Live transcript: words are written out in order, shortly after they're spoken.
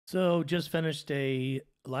So just finished a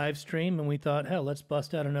live stream and we thought, hell, let's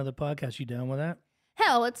bust out another podcast. You down with that?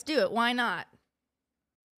 Hell, let's do it. Why not?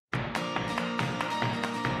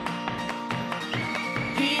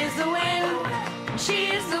 He is the wind, she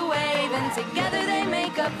is the wave, and together they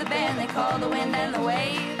make up the band they call the wind and the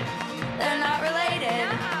wave. They're not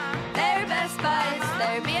related, they're best buds,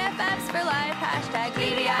 they're BFFs for life, hashtag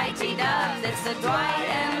BBIT dubs. It's the Dwight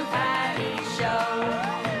and Patty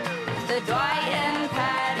Show. The Dwight and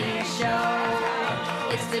Patty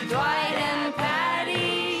Show. It's the Dwight and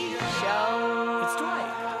Patty Show. It's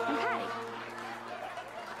Dwight. And Patty.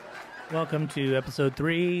 Welcome to episode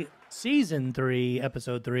 3, season 3,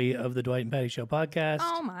 episode 3 of the Dwight and Patty Show podcast.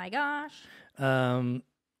 Oh my gosh.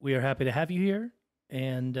 We are happy to have you here.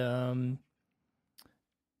 And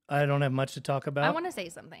I don't have much to talk about. I want to say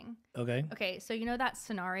something. Okay. Okay, so you know that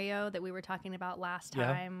scenario that we were talking about last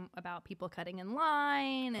time about people cutting in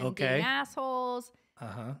line and being assholes?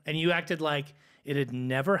 Uh-huh. And you acted like it had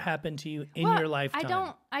never happened to you in your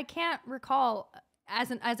lifetime. I can't recall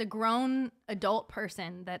as a grown adult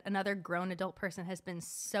person that another grown adult person has been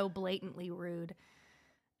so blatantly rude.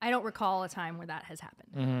 I don't recall a time where that has happened.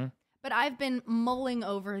 Mm-hmm. But I've been mulling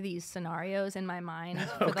over these scenarios in my mind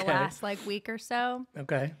for the last week or so.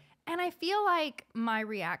 Okay. And I feel like my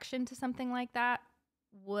reaction to something like that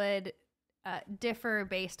would differ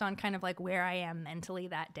based on kind of like where I am mentally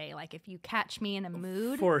that day. Like if you catch me in a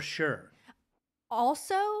mood. For sure.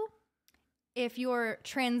 Also, if you're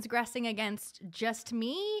transgressing against just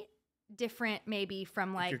me, different maybe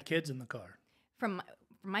from like. If your kid's in the car. From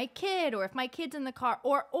my kid, or if my kid's in the car,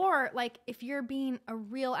 or like if you're being a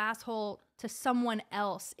real asshole to someone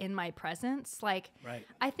else in my presence, like right.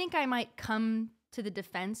 I think I might come to the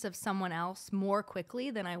defense of someone else more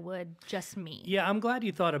quickly than I would just me. Yeah, I'm glad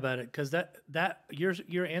you thought about it because that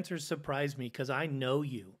your answer surprised me because I know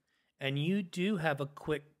you and you do have a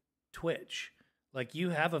quick twitch, like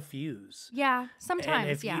you have a fuse. Yeah,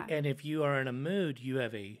 sometimes. And if you are in a mood, you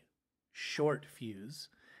have a short fuse.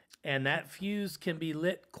 And that fuse can be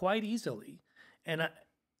lit quite easily. And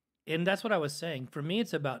that's what I was saying. For me,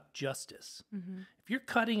 it's about justice. Mm-hmm. If you're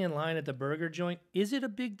cutting in line at the burger joint, is it a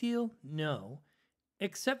big deal? No.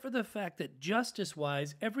 Except for the fact that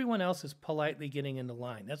justice-wise, everyone else is politely getting into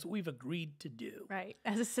line. That's what we've agreed to do. Right,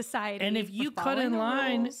 as a society. And if you cut in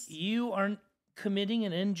line, you are committing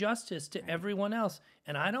an injustice to everyone else.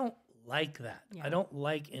 And I don't like that. Yeah. I don't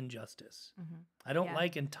like injustice. Mm-hmm. I don't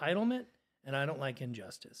like entitlement. And I don't like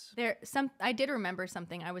injustice. I did remember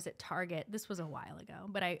something. I was at Target. This was a while ago,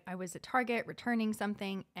 but I was at Target returning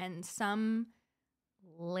something, and some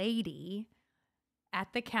lady at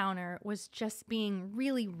the counter was just being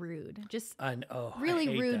really rude.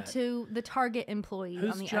 Really rude to the Target employee on the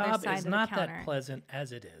other side of the counter. Whose job is not that pleasant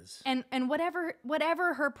as it is. And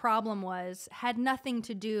whatever her problem was had nothing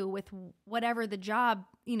to do with whatever the job,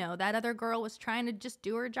 that other girl was trying to just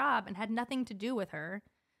do her job and had nothing to do with her.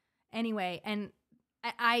 Anyway, and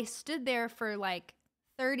I stood there for like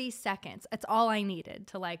 30 seconds. That's all I needed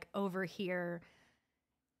to like overhear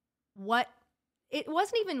it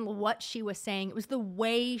wasn't even what she was saying. It was the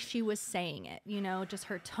way she was saying it, just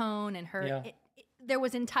her tone and her, there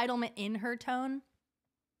was entitlement in her tone.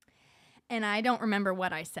 And I don't remember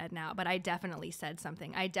what I said now, but I definitely said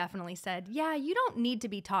something. I definitely said, yeah, you don't need to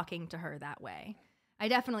be talking to her that way. I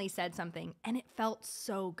definitely said something, and it felt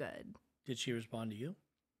so good. Did she respond to you?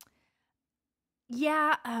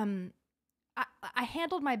 Yeah, I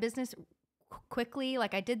handled my business quickly.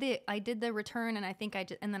 Like I did the return,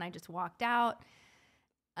 and then I just walked out.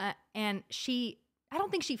 And I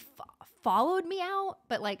don't think she followed me out,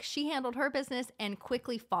 but like she handled her business and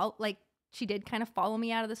quickly she did kind of follow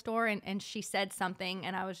me out of the store, and she said something,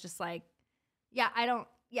 and I was just like,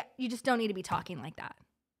 you just don't need to be talking like that.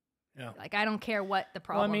 Yeah, like I don't care what the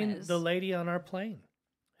problem is. The lady on our plane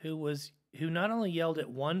who not only yelled at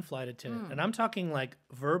one flight attendant, and I'm talking like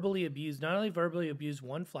verbally abused, not only verbally abused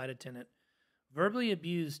one flight attendant, verbally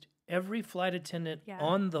abused every flight attendant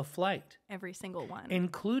on the flight. Every single one.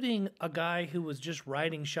 Including a guy who was just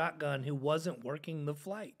riding shotgun who wasn't working the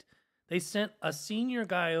flight. They sent a senior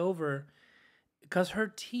guy over because her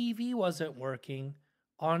TV wasn't working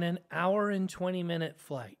on an hour and 20-minute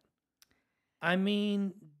flight. I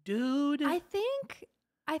mean, dude. I think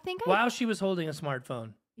while she was holding a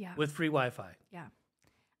smartphone. Yeah. With free Wi-Fi. Yeah.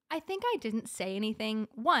 I think I didn't say anything.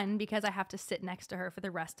 1, because I have to sit next to her for the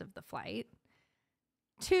rest of the flight.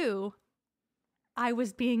 2, I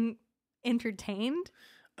was being entertained.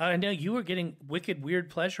 I know you were getting wicked weird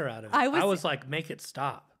pleasure out of it. I was like, make it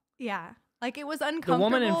stop. Yeah. Like it was uncomfortable. The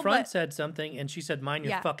woman in front said something and she said, mind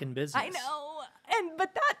your fucking business. I know.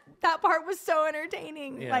 But That part was so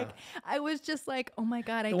entertaining. Yeah. Like, I was just like, oh my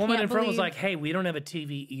God, The woman in front was like, hey, we don't have a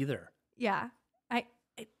TV either. Yeah.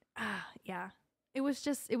 Yeah. It was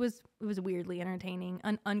just, it was weirdly entertaining,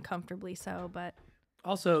 uncomfortably so, but.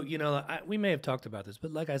 Also, you know, we may have talked about this,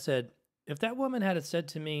 but like I said, if that woman had said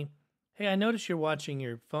to me, hey, I noticed you're watching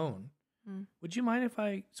your phone. Would you mind if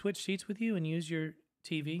I switch seats with you and use your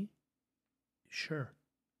TV? Sure.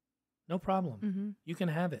 No problem. You can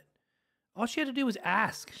have it. All she had to do was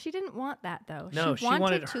ask. She didn't want that, though. No, she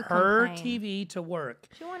wanted to her complain. TV to work.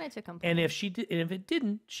 She wanted to complain. And if it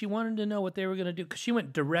didn't, she wanted to know what they were going to do. Because she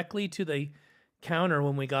went directly to the counter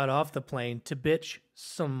when we got off the plane to bitch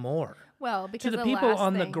some more. Well, because to the people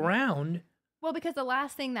on the ground. Well, because the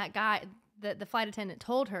last thing that guy, the flight attendant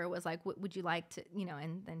told her was like, would you like to, you know,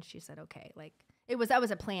 and then she said, okay. Like, that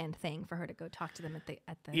was a planned thing for her to go talk to them at the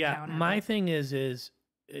counter. Yeah, my thing is,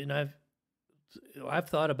 and I've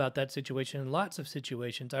thought about that situation in lots of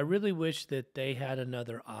situations. I really wish that they had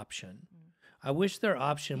another option. I wish their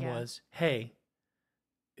option was, hey,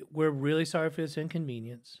 we're really sorry for this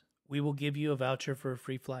inconvenience. We will give you a voucher for a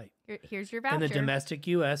free flight. Here's your voucher. In the domestic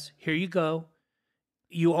U.S., here you go.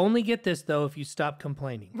 You only get this, though, if you stop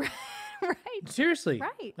complaining. Right. Seriously.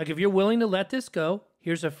 Right. Like, if you're willing to let this go,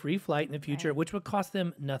 here's a free flight in the future, which would cost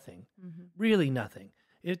them nothing. Really nothing.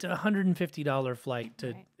 It's a $150 flight.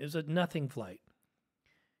 It was a nothing flight.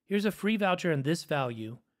 Here's a free voucher and this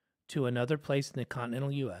value to another place in the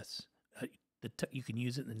continental U.S. You can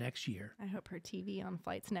use it in the next year. I hope her TV on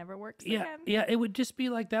flights never works again. again. Yeah, it would just be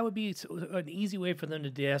like, that would be an easy way for them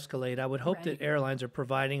to de-escalate. I would hope that airlines are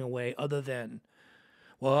providing a way other than,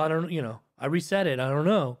 well, I don't, I reset it. I don't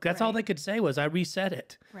know. That's all they could say was, I reset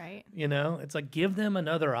it. Right. It's like, give them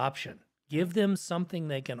another option. Give them something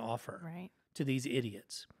they can offer to these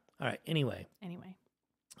idiots. All right. Anyway.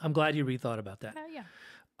 I'm glad you rethought about that. Oh, yeah.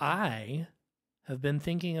 I have been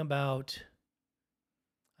thinking about,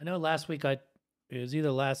 I know last week it was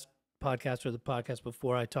either last podcast or the podcast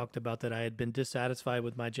before, I talked about that I had been dissatisfied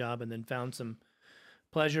with my job and then found some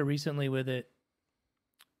pleasure recently with it.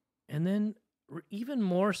 And then even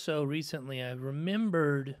more so recently, I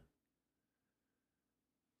remembered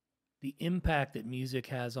the impact that music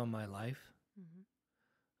has on my life.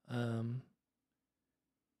 And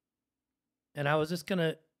I was just going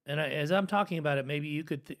to, as I'm talking about it, maybe you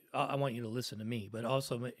could, I want you to listen to me, but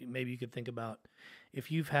also maybe you could think about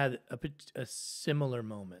if you've had a similar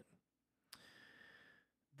moment.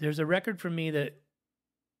 There's a record for me that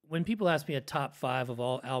when people ask me a top 5 of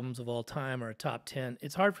all albums of all time or a top 10,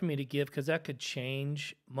 it's hard for me to give because that could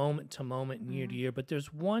change moment to moment and year to year. But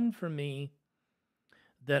there's one for me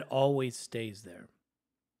that always stays there.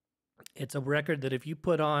 It's a record that if you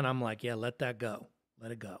put on, I'm like, yeah, let that go.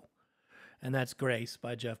 Let it go. And that's Grace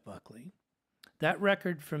by Jeff Buckley. That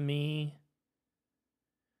record for me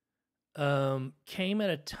came at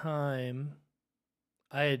a time,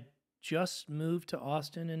 I had just moved to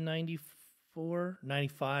Austin in 94,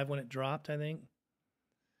 95 when it dropped, I think.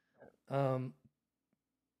 I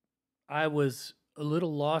was a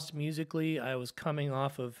little lost musically. I was coming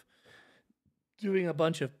off of doing a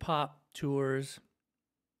bunch of pop tours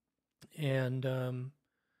and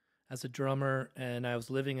as a drummer, and I was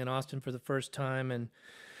living in Austin for the first time, and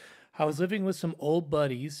I was living with some old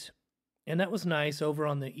buddies, and that was nice over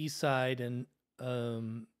on the east side and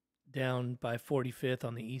down by 45th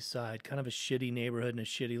on the east side, kind of a shitty neighborhood and a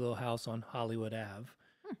shitty little house on Hollywood Ave,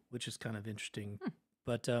 which is kind of interesting,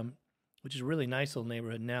 but which is a really nice little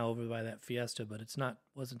neighborhood now over by that Fiesta, but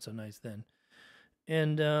wasn't so nice then.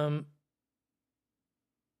 And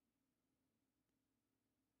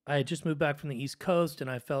I had just moved back from the East Coast, and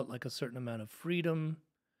I felt like a certain amount of freedom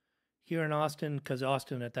here in Austin, because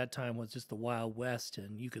Austin at that time was just the Wild West,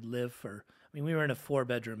 and you could live we were in a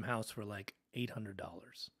 4-bedroom house for like $800.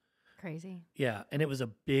 Crazy. Yeah, and it was a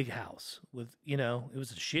big house with, it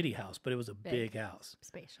was a shitty house, but it was a big house.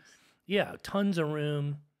 Spacious. Yeah, tons of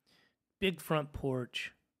room, big front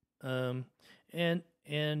porch. And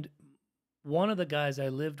one of the guys I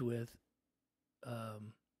lived with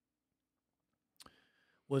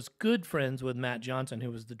was good friends with Matt Johnson, who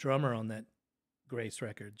was the drummer on that Grace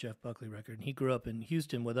record, Jeff Buckley record. And he grew up in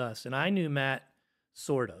Houston with us. And I knew Matt,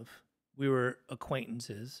 sort of. We were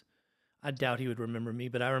acquaintances. I doubt he would remember me,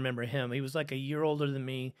 but I remember him. He was like a year older than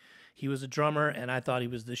me. He was a drummer, and I thought he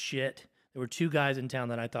was the shit. There were 2 guys in town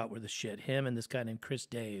that I thought were the shit. Him and this guy named Chris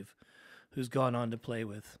Dave, who's gone on to play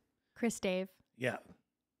with... Chris Dave. Yeah.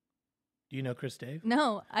 Do you know Chris Dave?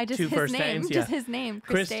 No, I just 2 his first name. names, Just his name,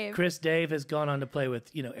 Chris Dave. Chris Dave has gone on to play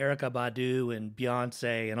with, Erykah Badu and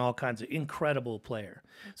Beyonce and all kinds of incredible player.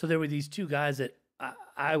 So there were these 2 guys that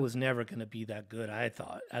I was never going to be that good, I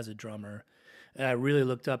thought, as a drummer. that I really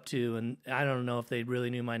looked up to, and I don't know if they really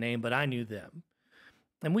knew my name, but I knew them.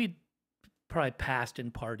 And we probably passed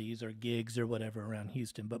in parties or gigs or whatever around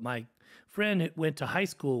Houston. But my friend went to high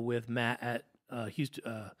school with Matt at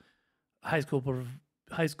Houston high school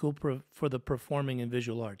for the Performing and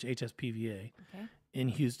Visual Arts, HSPVA, in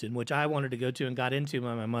Houston, which I wanted to go to and got into,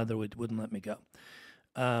 but my mother wouldn't let me go.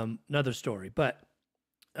 Another story, but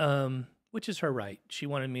which is her right. She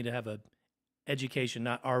wanted me to have a education,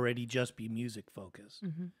 not already just be music focused,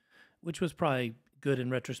 which was probably good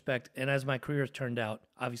in retrospect. And as my career turned out,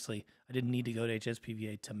 obviously, I didn't need to go to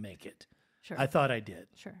HSPVA to make it. Sure. I thought I did.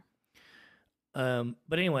 Sure.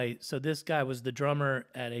 But anyway, so this guy was the drummer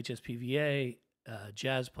at HSPVA,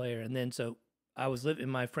 jazz player. And then so I was living,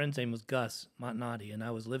 my friend's name was Gus Montanati, and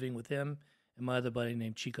I was living with him and my other buddy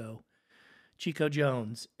named Chico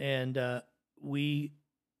Jones. And we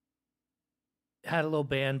had a little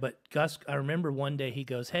band, but Gus, I remember one day he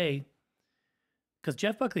goes, hey, because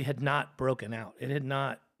Jeff Buckley had not broken out. It had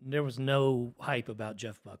not, there was no hype about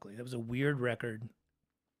Jeff Buckley. That was a weird record.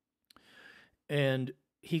 And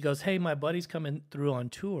he goes, hey, my buddy's coming through on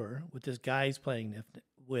tour with this guy he's playing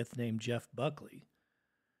with named Jeff Buckley.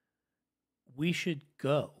 We should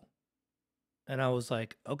go. And I was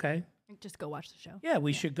like, okay. Just go watch the show. Yeah,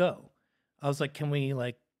 we should go. I was like, can we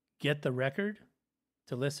like get the record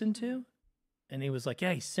to listen to? And he was like,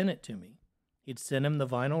 yeah, he sent it to me. He'd sent him the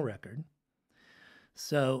vinyl record.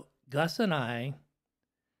 So Gus and I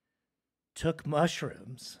took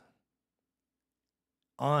mushrooms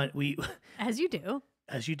on, as you do.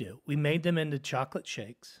 As you do. We made them into chocolate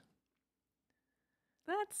shakes.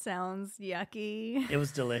 That sounds yucky. It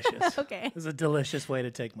was delicious. Okay. It was a delicious way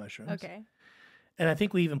to take mushrooms. Okay. And I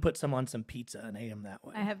think we even put some on some pizza and ate them that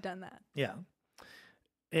way. I have done that. Yeah.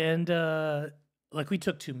 And like we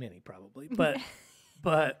took too many probably,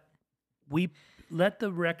 but we let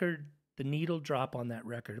the needle drop on that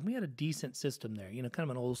record. And we had a decent system there, you know, kind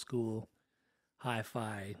of an old school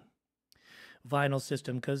hi-fi vinyl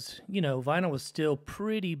system because, you know, vinyl was still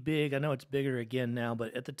pretty big. I know it's bigger again now,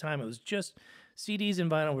 but at the time it was just CDs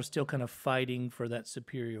and vinyl were still kind of fighting for that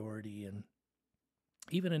superiority, and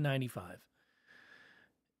even in 95.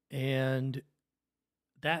 And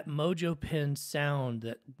that Mojo Pen sound,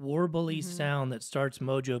 that warbly sound that starts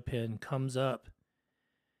Mojo Pen comes up.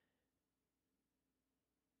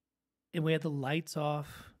 And we had the lights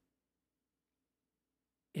off.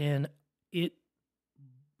 And it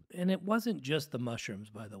wasn't just the mushrooms,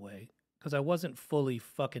 by the way, because I wasn't fully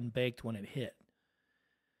fucking baked when it hit.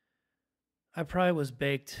 I probably was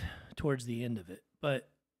baked towards the end of it, but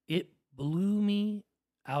it blew me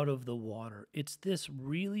out of the water. It's this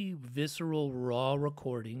really visceral, raw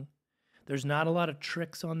recording. There's not a lot of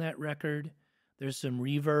tricks on that record. There's some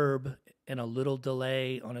reverb and a little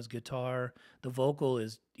delay on his guitar. The vocal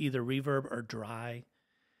is either reverb or dry.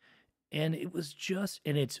 And it was just,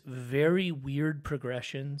 and it's very weird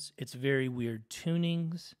progressions. It's very weird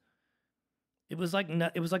tunings. It was like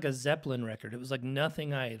a Zeppelin record. It was like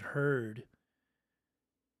nothing I had heard.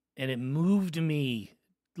 And it moved me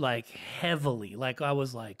like heavily. Like I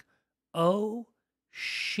was like, oh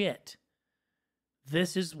shit.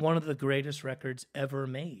 This is one of the greatest records ever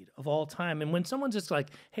made of all time. And when someone's just like,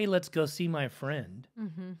 hey, let's go see my friend.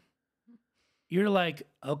 You're like,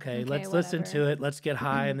 okay, let's listen to it. Let's get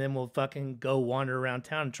high and then we'll fucking go wander around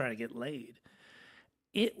town and try to get laid.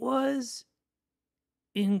 It was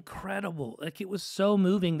incredible. Like it was so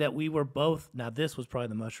moving that we were both, now this was probably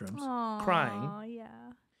the mushrooms, crying. Oh, yeah.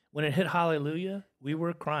 When it hit Hallelujah, we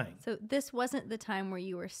were crying. So this wasn't the time where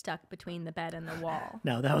you were stuck between the bed and the wall.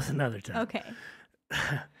 No, that was another time. Okay.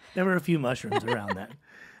 There were a few mushrooms around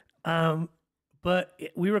that. But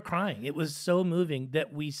we were crying. It was so moving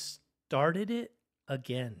that we started it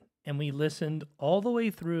again. And we listened all the way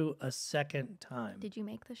through a second time. Did you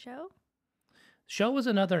make the show? Show was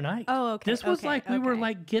another night. Oh, okay. This was we were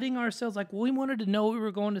like getting ourselves, like we wanted to know what we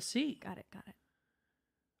were going to see. Got it.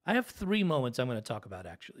 I have 3 moments I'm going to talk about,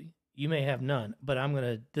 actually. You may have none, but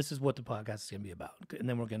this is what the podcast is going to be about. And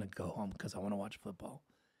then we're going to go home because I want to watch football.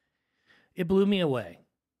 It blew me away.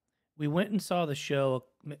 We went and saw the show.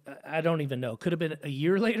 I don't even know. It could have been a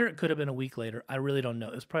year later. It could have been a week later. I really don't know.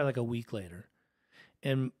 It was probably like a week later.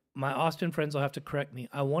 And my Austin friends will have to correct me.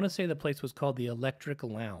 I want to say the place was called the Electric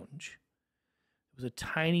Lounge. It was a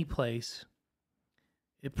tiny place.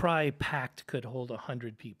 It probably packed, could hold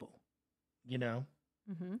 100 people, you know?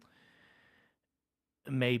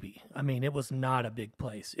 Maybe. I mean, it was not a big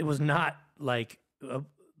place. It was not like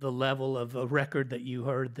the level of a record that you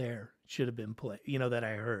heard there should have been played, you know, that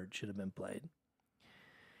I heard should have been played.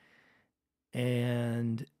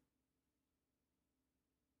 And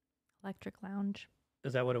Electric Lounge.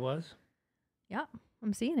 is that what it was? Yep.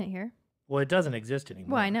 I'm seeing it here. Well, it doesn't exist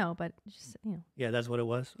anymore. Well, I know, but just, Yeah, that's what it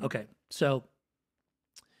was? Yeah. Okay. So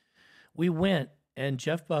we went, and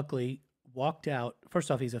Jeff Buckley walked out. First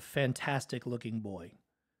off, he's a fantastic looking boy.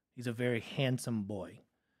 He's a very handsome boy.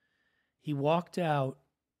 He walked out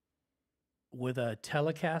with a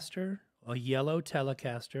Telecaster, a yellow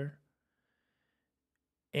Telecaster,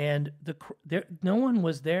 and no one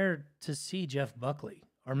was there to see Jeff Buckley.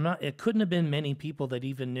 Or not. It couldn't have been many people that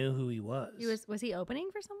even knew who he was. Was he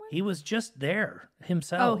opening for someone? He was just there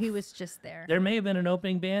himself. Oh, he was just there. There may have been an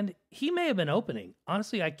opening band. He may have been opening.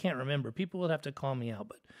 Honestly, I can't remember. People would have to call me out.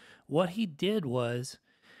 But what he did was,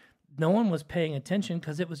 no one was paying attention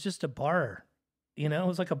because it was just a bar. You know, it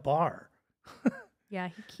was like a bar. Yeah,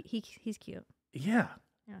 he's cute. Yeah.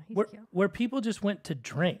 Yeah, he's cute. Where people just went to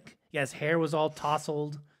drink. Yeah, his hair was all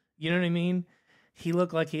tousled. You know what I mean? He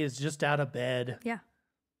looked like he was just out of bed. Yeah.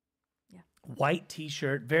 White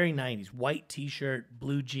t-shirt, very 90s. White t-shirt,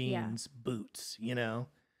 blue jeans, boots, you know,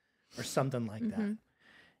 or something like that.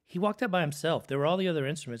 He walked up by himself. There were all the other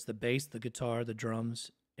instruments, the bass, the guitar, the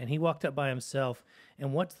drums, and he walked up by himself.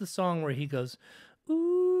 And what's the song where he goes,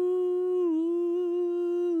 ooh,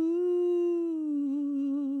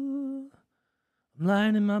 I'm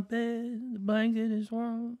lying in my bed, the blanket is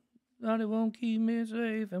warm, thought it won't keep me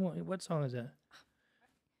safe. And what song is that?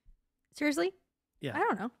 Seriously? Yeah. I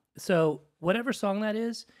don't know. So whatever song that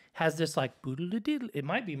is has this like boodle diddle. It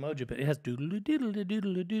might be Mojo, but it has doodle diddle doodle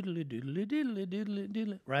doodle doodle doodle doodle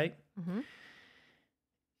doodle. Right?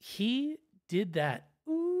 He did that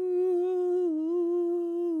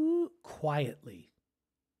quietly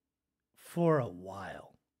for a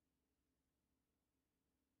while,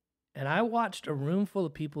 and I watched a room full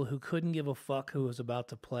of people who couldn't give a fuck who was about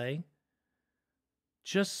to play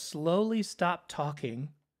just slowly stop talking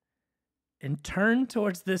and turn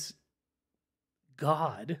towards this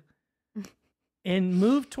God and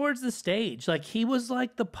move towards the stage. Like, he was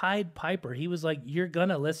like the Pied Piper. He was like, you're going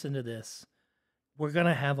to listen to this. We're going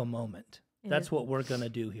to have a moment. That's what we're going to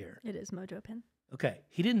do here. It is Mojo Pin. Okay.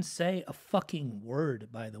 He didn't say a fucking word,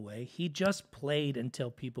 by the way. He just played until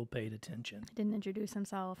people paid attention. Didn't introduce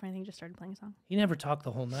himself or anything, just started playing a song. He never talked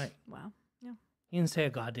the whole night. Wow. Yeah. He didn't say a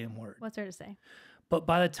goddamn word. What's there to say? But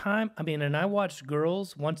by the time, and I watched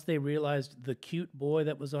girls, once they realized the cute boy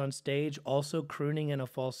that was on stage, also crooning in a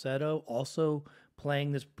falsetto, also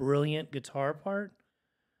playing this brilliant guitar part,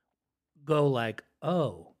 go like,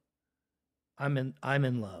 oh, I'm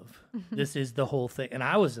in love. This is the whole thing. And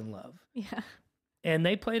I was in love. Yeah. And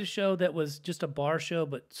they played a show that was just a bar show,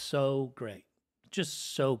 but so great.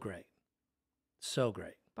 Just so great. So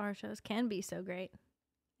great. Bar shows can be so great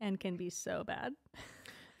and can be so bad.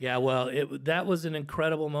 Yeah, well, that was an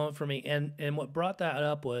incredible moment for me. And what brought that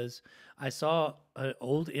up was I saw an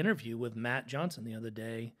old interview with Matt Johnson the other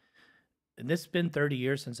day. And this has been 30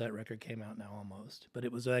 years since that record came out now almost. But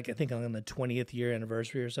it was like, I think on the 20th year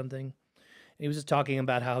anniversary or something. And he was just talking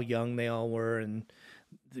about how young they all were and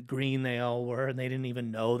the green they all were. And they didn't even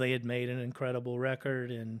know they had made an incredible record.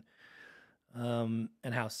 And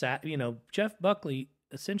how sad, Jeff Buckley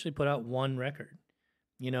essentially put out one record.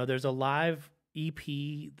 There's a live EP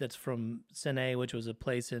that's from Cine, which was a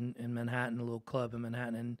place in Manhattan, a little club in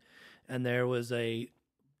Manhattan, and there was a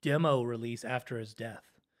demo release after his death.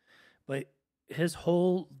 But his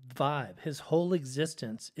whole vibe, his whole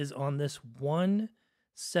existence is on this one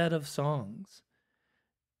set of songs.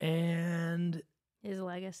 And his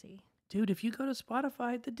legacy. Dude, if you go to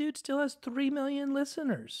Spotify, the dude still has 3 million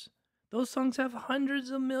listeners. Those songs have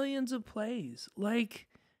hundreds of millions of plays. Like,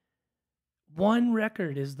 one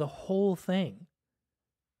record is the whole thing.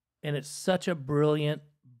 And it's such a brilliant,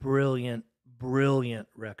 brilliant, brilliant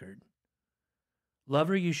record.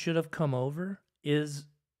 Lover, You Should Have Come Over is...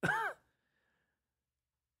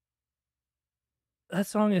 that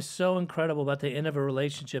song is so incredible about the end of a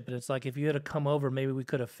relationship. And it's like, if you had to come over, maybe we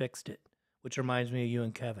could have fixed it. Which reminds me of you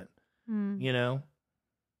and Kevin.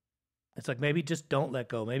 It's like, maybe just don't let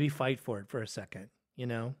go. Maybe fight for it for a second,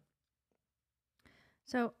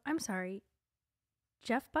 So, I'm sorry.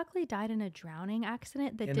 Jeff Buckley died in a drowning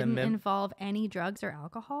accident that didn't involve any drugs or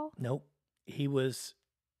alcohol? Nope. He was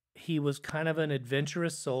kind of an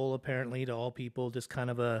adventurous soul, apparently, to all people. Just kind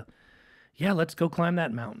of let's go climb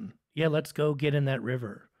that mountain. Yeah, let's go get in that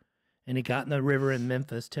river. And he got in the river in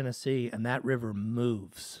Memphis, Tennessee, and that river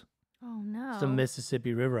moves. Oh, no. It's the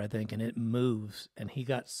Mississippi River, I think, and it moves. And he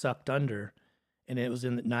got sucked under, and it was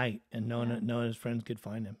in the night, and no one of his friends could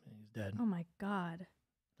find him. He's dead. Oh, my God.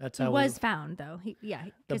 That's how he was found, though.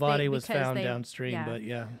 The body was found downstream, but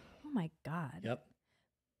yeah. Oh, my God. Yep.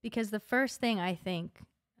 Because the first thing I think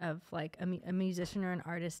of like a musician or an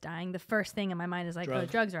artist dying, the first thing in my mind is like, Drugs.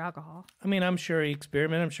 oh, drugs or alcohol. I mean, I'm sure he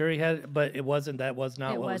experimented. I'm sure he had, but it wasn't. That was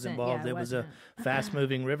not It what was wasn't, involved. yeah, It was a wasn't.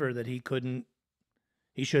 fast-moving river that he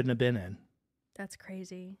shouldn't have been in. That's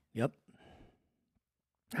crazy. Yep.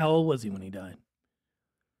 How old was he when he died?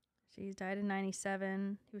 She died in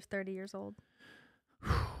 97. He was 30 years old.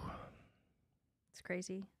 It's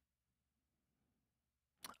crazy.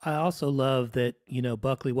 I also love that,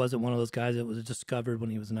 Buckley wasn't one of those guys that was discovered when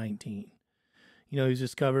he was 19. He was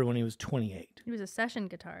discovered when he was 28. He was a session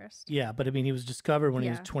guitarist. Yeah, but I mean, he was discovered when he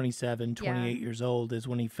was Yeah. 27, 28 years old is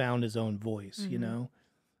when he found his own voice,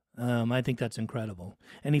 I think that's incredible.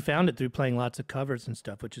 And he found it through playing lots of covers and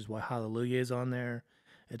stuff, which is why Hallelujah is on there.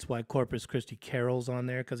 It's why Corpus Christi Carol's on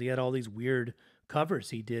there, because he had all these weird covers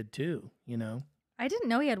he did too, I didn't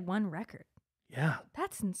know he had one record. Yeah.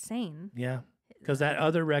 That's insane. Yeah. Because that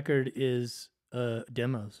other record is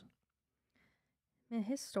demos. Man,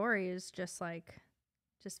 his story is just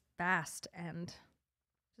vast and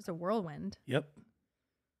just a whirlwind. Yep.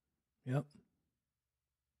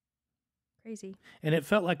 Crazy. And it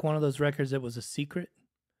felt like one of those records that was a secret.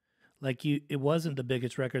 Like it wasn't the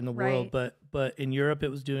biggest record in the world, but in Europe it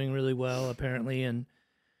was doing really well apparently, and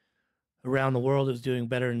around the world it was doing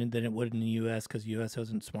better than it would in the U.S. because the U.S.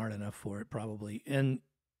 wasn't smart enough for it probably, and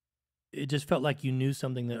it just felt like you knew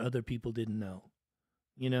something that other people didn't know,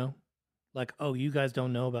 like, oh, you guys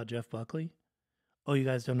don't know about Jeff Buckley, oh, you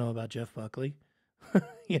guys don't know about Jeff Buckley,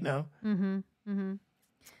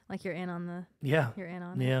 Like you're in on the you're in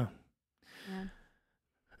on yeah.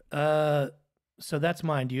 So that's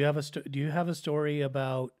mine. Do you have a story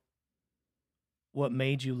about what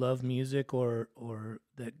made you love music or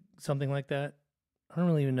that something like that? I don't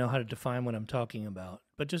really even know how to define what I'm talking about,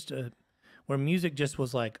 but just where music just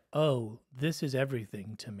was like, oh, this is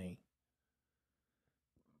everything to me.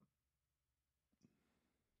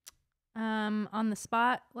 On the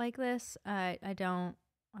spot like this, I don't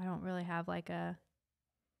really have like a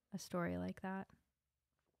story like that.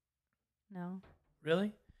 No.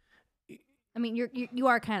 Really? I mean, you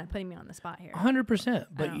are kind of putting me on the spot here. 100%.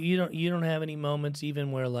 But you don't have any moments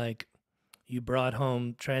even where like you brought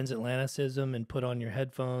home transatlanticism and put on your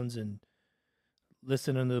headphones and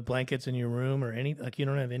listen to the blankets in your room or any, like, you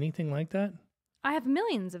don't have anything like that? I have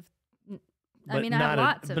millions of. But I mean, I have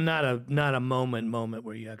lots of. But not a moment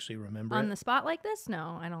where you actually remember on it. the spot like this.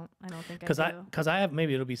 No, I don't think I do. Because I have,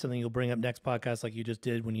 maybe it'll be something you'll bring up next podcast, like you just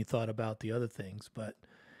did when you thought about the other things. But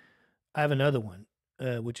I have another one,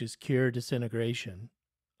 which is Cure Disintegration.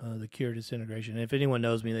 The Cure Disintegration. And if anyone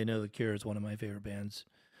knows me, they know the Cure is one of my favorite bands,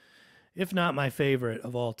 if not my favorite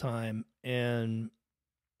of all time. And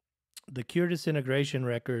the Cure Disintegration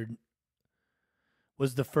record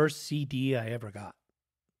was the first CD I ever got.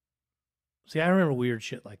 See, I remember weird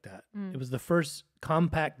shit like that. It was the first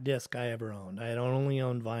compact disc I ever owned. I had only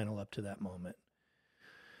owned vinyl up to that moment.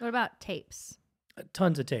 What about tapes?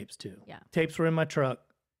 Tons of tapes, too. Yeah. Tapes were in my truck,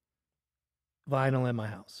 vinyl in my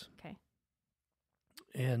house. Okay.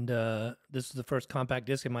 And this was the first compact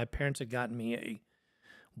disc, and my parents had gotten me a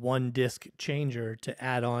one disc changer to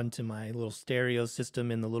add on to my little stereo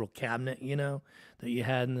system in the little cabinet, that you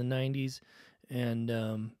had in the 90s.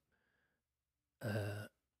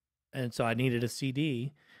 And so I needed a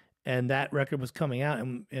CD, and that record was coming out,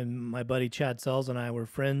 and my buddy Chad Sells and I were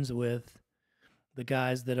friends with the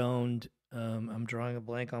guys that owned, I'm drawing a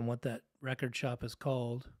blank on what that record shop is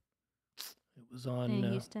called. It was on...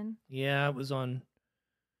 In Houston? Yeah, it was on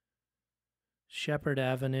Shepherd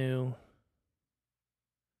Avenue.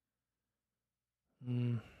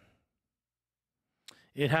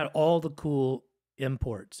 It had all the cool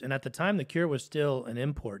imports, and at the time, The Cure was still an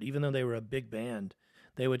import, even though they were a big band.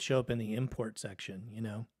 They would show up in the import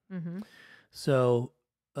section, Mm-hmm. So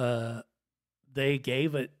they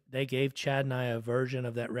gave Chad and I a version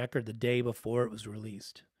of that record the day before it was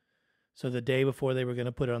released. So the day before they were going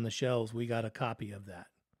to put it on the shelves, we got a copy of that.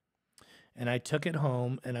 And I took it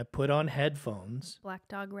home and I put on headphones. Black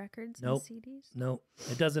Dog Records Nope. and CDs? No,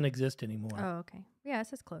 it doesn't exist anymore. Oh, okay. Yeah, it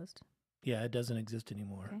says closed. Yeah, it doesn't exist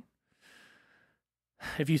anymore. Okay.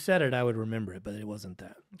 If you said it, I would remember it, but it wasn't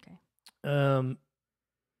that. Okay.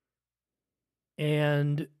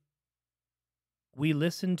 And we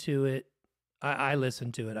listened to it. I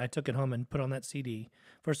listened to it. I took it home and put on that CD.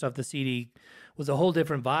 First off, the CD was a whole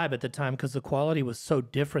different vibe at the time because the quality was so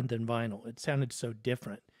different than vinyl. It sounded so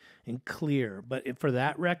different and clear. But for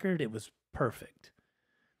that record, it was perfect.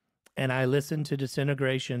 And I listened to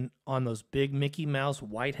Disintegration on those big Mickey Mouse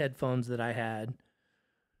white headphones that I had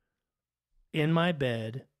in my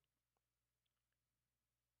bed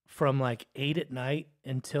from like 8 at night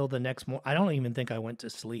until the next morning. I don't even think I went to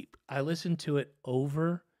sleep. I listened to it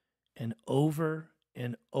over and over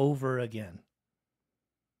and over again.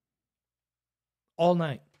 All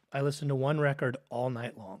night. I listened to one record all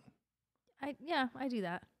night long. I do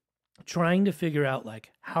that. Trying to figure out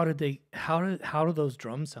like how do those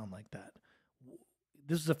drums sound like that?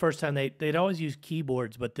 This is the first time they'd always use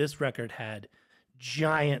keyboards, but this record had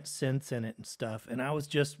giant synths in it and stuff, and I was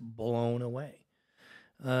just blown away.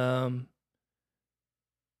 And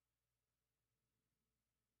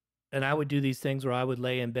I would do these things where I would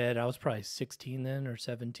lay in bed. I was probably 16 then or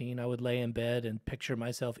 17. I would lay in bed and picture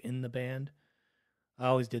myself in the band. I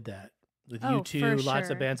always did that. With U2, lots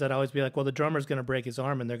of bands, I'd always be like, well, the drummer's going to break his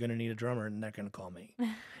arm and they're going to need a drummer and they're going to call me.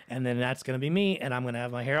 And then that's going to be me, and I'm going to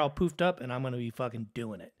have my hair all poofed up and I'm going to be fucking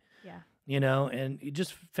doing it. Yeah. You know, and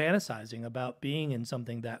just fantasizing about being in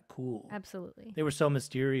something that cool. Absolutely. They were so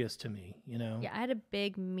mysterious to me, you know? Yeah, I had a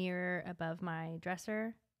big mirror above my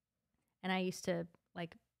dresser, and I used to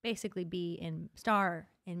like basically be in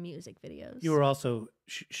music videos. You were also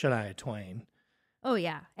Shania Twain. Oh,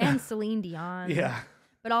 yeah. And Celine Dion. Yeah.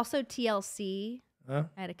 But also TLC. I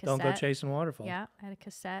had a cassette. Don't Go Chasing Waterfalls. Yeah, I had a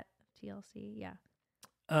cassette. TLC. Yeah.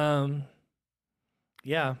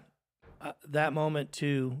 Yeah. That moment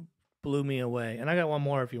too blew me away. And I got one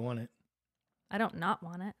more if you want it. I don't not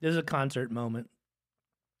want it. This is a concert moment.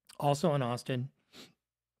 Also in Austin.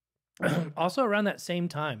 Also around that same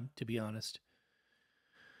time, to be honest.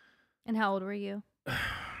 And how old were you?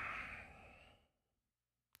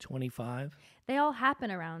 25. They all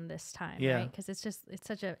happen around this time, right? Because it's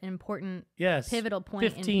such an important pivotal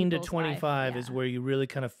point. 15 to 25 is where you really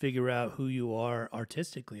kind of figure out who you are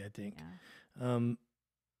artistically, I think. Yeah.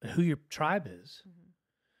 Who your tribe is. Mm-hmm.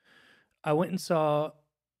 I went and saw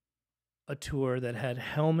a tour that had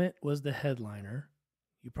Helmet was the headliner.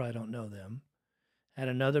 You probably don't know them. Had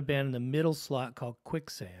another band in the middle slot called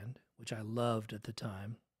Quicksand, which I loved at the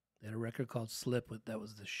time. They had a record called Slip, that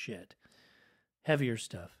was the shit. Heavier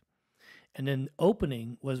stuff. And then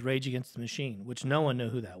opening was Rage Against the Machine, which no one knew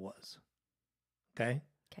who that was. Okay?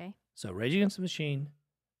 Okay. So Rage Against the Machine,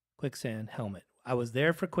 Quicksand, Helmet. I was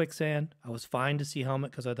there for Quicksand. I was fine to see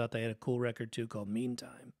Helmet because I thought they had a cool record too called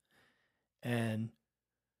Meantime. And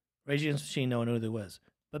Rage Against the Machine, no one knew who there was.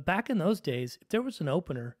 But back in those days, if there was an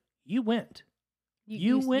opener, you went.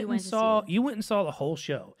 You went and saw the whole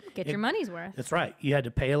show. Get your money's worth. That's right. You had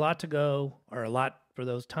to pay a lot to go, or a lot for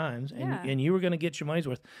those times, and you were going to get your money's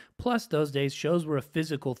worth. Plus, those days, shows were a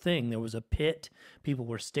physical thing. There was a pit. People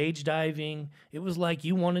were stage diving. It was like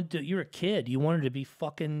you're a kid. You wanted to be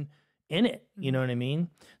fucking in it. You know what I mean?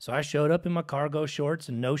 So I showed up in my cargo shorts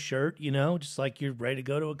and no shirt, you know, just like you're ready to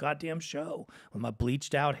go to a goddamn show with my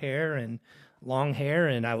bleached out hair and long hair,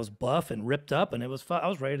 and I was buff and ripped up, and it was fun. I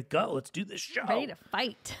was ready to go. Let's do this show. Ready to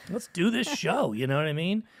fight. Let's do this show. You know what I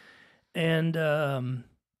mean? And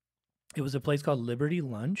it was a place called Liberty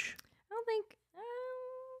Lunch. I don't think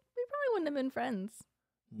we probably wouldn't have been friends.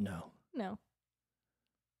 No.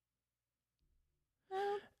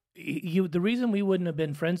 The reason we wouldn't have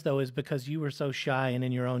been friends, though, is because you were so shy and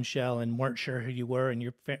in your own shell and weren't sure who you were, and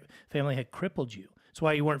your family had crippled you. That's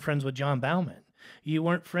why you weren't friends with John Bauman. You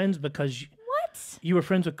weren't friends because you were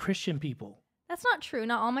friends with Christian people. That's not true.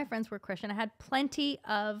 Not all my friends were Christian. I had plenty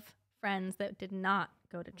of friends that did not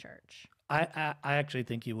go to church. I actually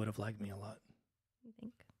think you would have liked me a lot. You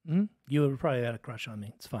think? Mm-hmm. You would have probably had a crush on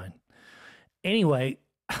me. It's fine. Anyway,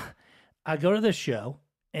 I go to this show,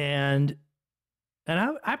 and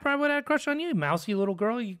I probably would have had a crush on you. Mousy little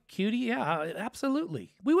girl, you cutie. Yeah,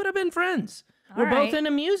 absolutely. We would have been friends. We're both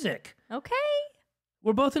into music. Okay.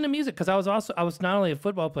 We're both into music because I was not only a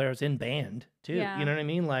football player, I was in band too. Yeah. You know what I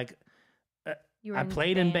mean? Like, I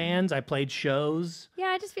played in bands, I played shows. Yeah,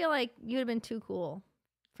 I just feel like you would have been too cool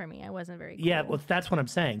for me. I wasn't very cool. Yeah, well, that's what I'm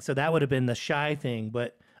saying. So that would have been the shy thing,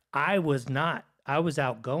 but I was not. I was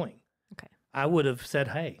outgoing. Okay. I would have said,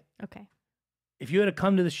 hey. Okay. If you had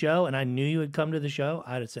come to the show and I knew you had come to the show,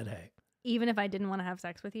 I'd have said, hey. Even if I didn't want to have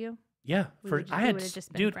sex with you? Yeah. We would have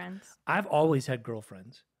just been friends. I've always had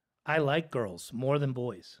girlfriends. I like girls more than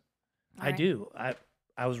boys. All I right. do.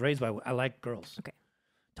 I was raised by, I like girls. Okay.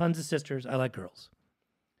 Tons of sisters. I like girls.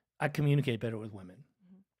 I communicate better with women.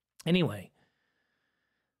 Mm-hmm. Anyway,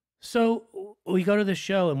 so we go to the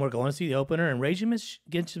show and we're going to see the opener, and Rage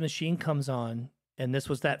Against the Machine comes on. And this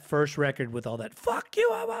was that first record with all that, fuck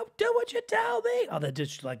you, I won't do what you tell me. All that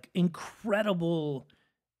just like incredible,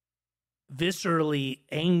 viscerally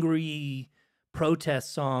angry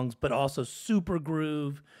protest songs, but also super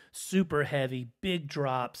groove, super heavy, big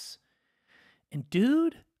drops. And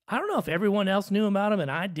dude, I don't know if everyone else knew about them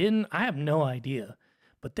and I didn't. I have no idea.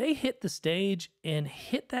 But they hit the stage and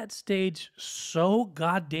hit that stage so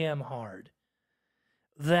goddamn hard.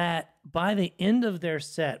 that by the end of their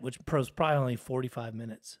set, which was probably only 45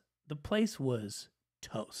 minutes, the place was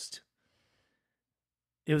toast.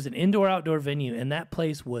 It was an indoor-outdoor venue, and that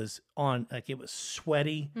place was on, like, it was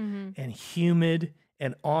sweaty and humid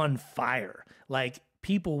and on fire. Like,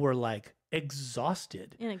 people were, like,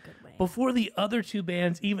 exhausted. In a good way. Before the other two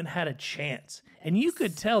bands even had a chance. And you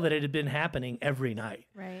could tell that it had been happening every night.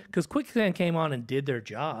 Right. Because Quicksand came on and did their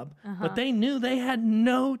job, Uh-huh. but they knew they had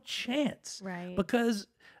no chance. Right. Because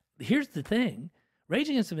here's the thing. Rage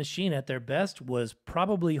Against the Machine at their best was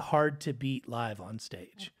probably hard to beat live on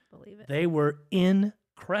stage. I believe it. They were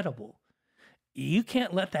incredible. You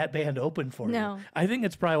can't let that band open for No. you. I think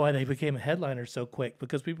it's probably why they became a headliner so quick,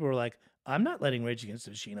 because people were like, I'm not letting Rage Against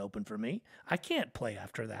the Machine open for me. I can't play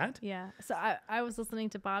after that. Yeah. So I was listening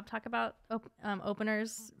to Bob talk about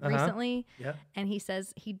openers Uh-huh. recently, Yeah. and he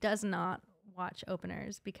says he does not watch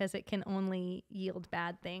openers because it can only yield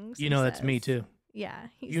bad things. You he know, that's me says. too. Yeah.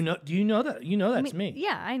 Do you know that? You know, that's me.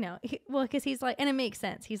 Yeah, I know. Well, because he's like, and it makes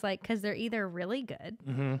sense. He's like, because they're either really good,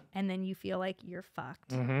 Mm-hmm. and then you feel like you're fucked,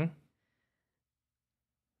 Mm-hmm.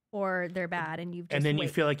 or they're bad, and you've just And then you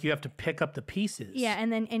feel like you have to pick up the pieces. yeah,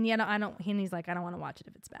 and yet I don't. And he's like, I don't want to watch it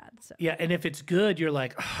if it's bad. So Yeah, and if it's good, you're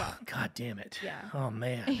like, oh, God damn it. Yeah. Oh,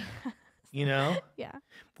 man. You know? yeah.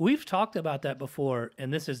 We've talked about that before,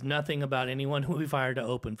 and this is nothing about anyone who we've hired to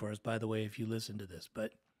open for us, by the way, if you listen to this,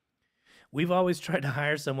 but we've always tried to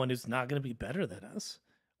hire someone who's not going to be better than us.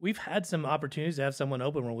 We've had some opportunities to have someone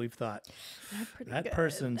open where we've thought, that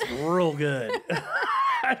person's real good.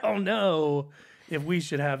 I don't know if we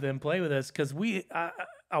should have them play with us, because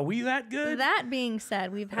are we that good? That being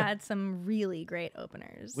said, we've had some really great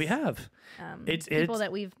openers. We have. It's people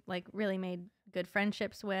that we've like really made good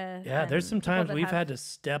friendships with. Yeah, there's some people times that we've have- had to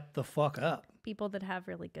step the fuck up. people that have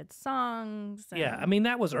really good songs. Yeah, and- I mean,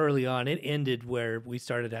 that was early on. It ended where we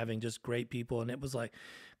started having just great people, and it was like,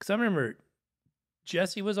 because I remember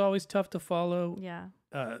Jesse was always tough to follow. yeah.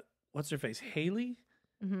 What's her face? Haley?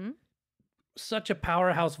 Mm-hmm. Such a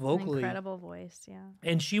powerhouse vocally. Incredible voice. Yeah.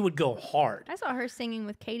 And she would go hard. I saw her singing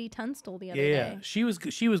with Katie Tunstall the other Yeah, day. she was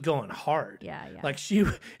going hard. Yeah, yeah. Like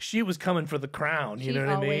she was coming for the crown, you She know what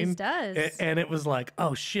I always mean? does. And it was like,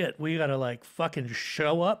 oh shit, we got to like fucking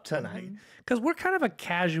show up tonight. Cuz we're kind of a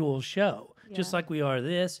casual show. Just Yeah. like we are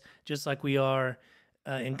this, just like we are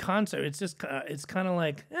in concert. It's just it's kind of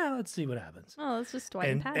like, yeah, let's see what happens. Oh, it's just Dwight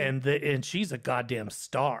and Patty. And she's a goddamn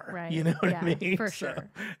star. Right. You know what I Yeah, mean? for So- sure.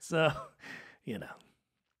 So, you know.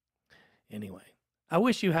 Anyway, I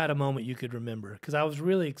wish you had a moment you could remember, because I was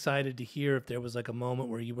really excited to hear if there was like a moment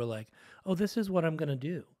where you were like, oh, this is what I'm going to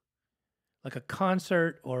do. Like a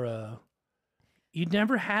concert or you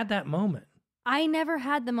never had that moment. I never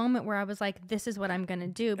had the moment where I was like, this is what I'm going to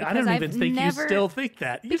do. I don't even think you still think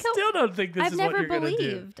that. You Because still don't think this I've is what never you're going to do.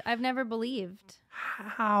 believed. I've never believed.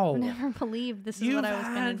 How? I've never believed this is You've what I was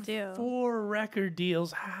going had to do. 4 record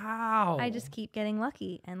deals. How? I just keep getting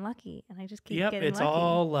lucky and lucky, and I just keep Yep, getting it's lucky.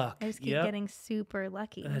 all luck. I just keep Yep. getting super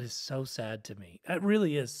lucky. That is so sad to me. That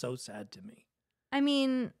really is so sad to me. I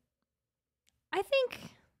mean, I think,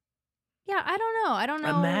 yeah, I don't know. I don't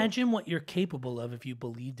know. Imagine what you're capable of if you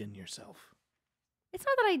believed in yourself. It's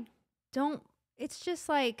not that I don't. It's just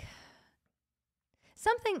like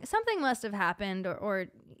something must have happened, or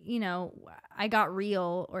you know, I got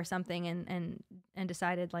real or something, and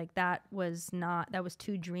decided like that was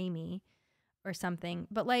too dreamy or something.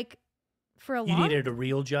 But like for a You long needed a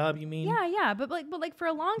real job, you mean? yeah, but like for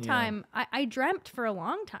a long Yeah. time, I dreamt for a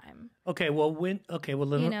long time. Okay, well then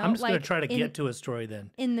You know, I'm just going like to try to in- get to a story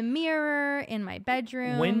then. In the mirror, in my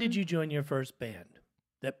bedroom. When did you join your first band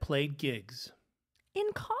that played gigs? In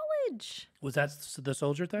college. Was that the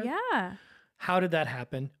Soldier thing? Yeah. How did that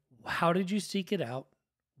happen? How did you seek it out?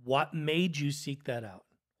 What made you seek that out?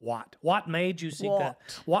 What made you seek that?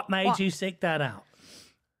 What made you seek that out?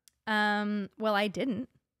 Well, I didn't.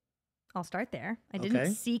 I'll start there. I didn't Okay.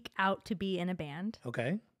 seek out to be in a band.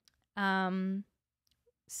 Okay.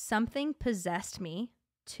 Something possessed me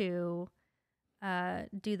to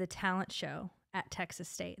do the talent show at Texas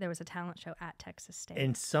State. There was a talent show at Texas State.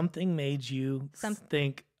 And something made you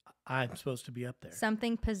think I'm supposed to be up there.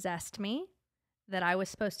 Something possessed me that I was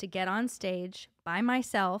supposed to get on stage by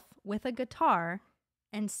myself with a guitar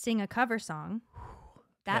and sing a cover song.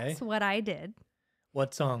 That's Okay. what I did.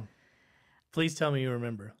 What song? Please tell me you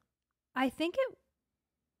remember. I think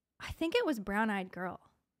it was Brown Eyed Girl.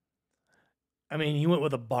 I mean, you went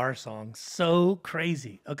with a bar song. So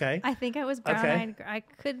crazy. Okay. I think it was Brown Eyed Girl. I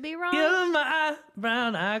could be wrong. You're my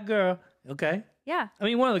brown-eyed girl. Okay. Yeah. I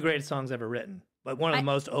mean, one of the greatest songs ever written, but one of the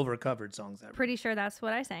most over-covered songs ever. Pretty sure that's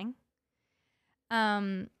what I sang.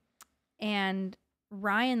 And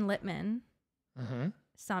Ryan Littman Mm-hmm.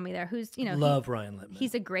 saw me there. Who's love Ryan Lippman.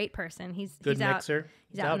 He's a great person. He's good out, mixer.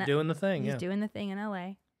 He's out doing the thing. He's doing the thing in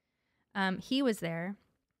LA. He was there.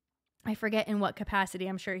 I forget in what capacity.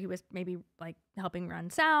 I'm sure he was maybe like helping run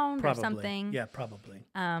sound or something. Yeah, probably.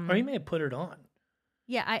 Or he may have put it on.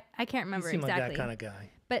 Yeah, I can't remember he seemed exactly. like that kind of guy.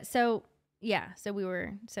 But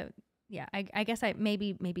I guess I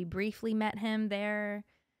maybe briefly met him there.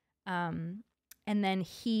 And then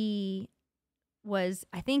he was,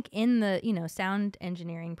 I think, in the, sound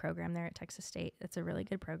engineering program there at Texas State. That's a really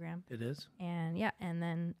good program. It is. And yeah, and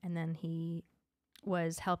then he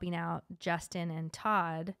was helping out Justin and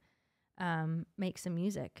Todd make some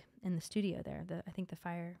music in the studio there. I think the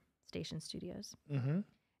fire station studios. Mm-hmm.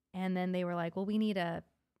 And then they were like, well, we need a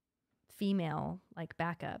female like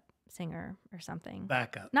backup singer or something.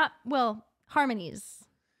 Backup. Harmonies.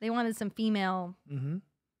 They wanted some female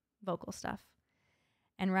vocal stuff.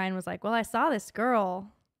 And Ryan was like, well, I saw this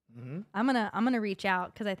girl. Mm-hmm. I'm gonna reach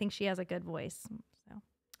out because I think she has a good voice.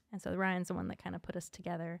 So Ryan's the one that kind of put us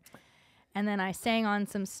together. And then I sang on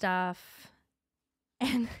some stuff.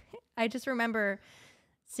 And I just remember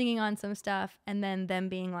singing on some stuff and then them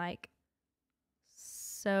being like,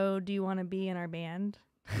 so do you want to be in our band?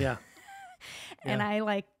 Yeah. And I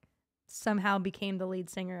like somehow became the lead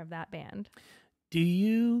singer of that band. Do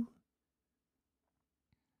you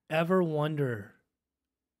ever wonder,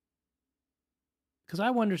 because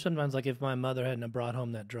I wonder sometimes, like, if my mother hadn't have brought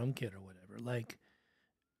home that drum kit or whatever, like,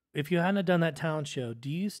 if you hadn't have done that talent show, do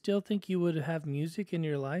you still think you would have music in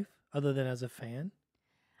your life other than as a fan?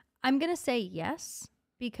 I'm going to say yes,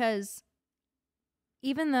 because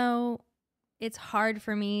even though it's hard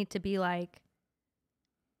for me to be like,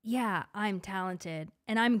 yeah, I'm talented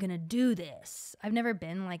and I'm going to do this. I've never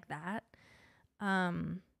been like that.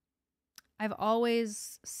 I've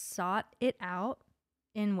always sought it out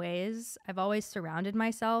in ways. I've always surrounded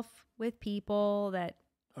myself with people that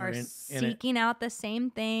are seeking out the same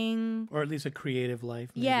thing. Or at least a creative life.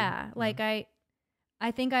 Maybe. Yeah. Like I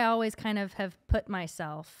think I always kind of have put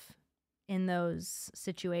myself in those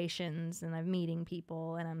situations, and I'm meeting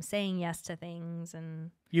people and I'm saying yes to things,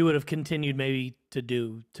 and you would have continued maybe to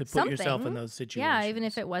put yourself in those situations. Yeah, even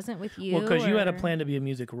if it wasn't with you. Well, because you had a plan to be a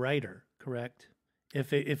music writer, correct?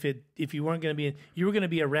 If you weren't going to be, you were going to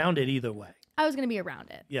be around it either way. I was going to be around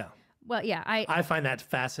it. Yeah. Well, yeah. I find that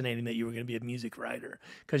fascinating that you were going to be a music writer,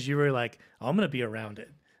 because you were like, I'm going to be around it.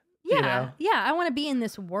 Yeah, you know? Yeah. I want to be in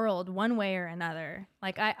this world one way or another.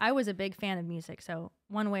 Like I was a big fan of music, so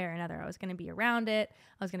one way or another, I was going to be around it.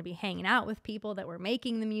 I was going to be hanging out with people that were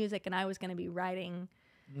making the music, and I was going to be writing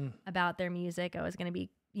about their music. I was going to be,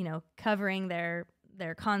 covering their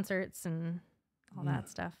concerts and all that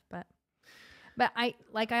stuff. But I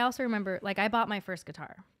also remember, like, I bought my first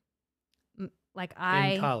guitar.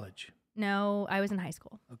 In college. No, I was in high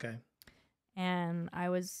school. Okay. And I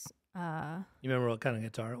was. You remember what kind of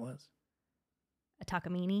guitar it was? A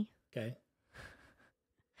Takamine. Okay.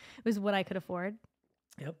 It was what I could afford.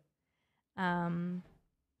 Yep. And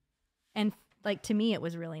like, to me, it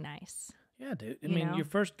was really nice. Yeah, dude. I mean, your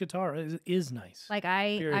first guitar is nice. Like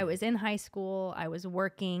I was in high school. I was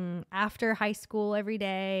working after high school every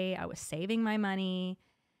day. I was saving my money.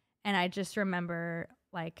 And I just remember,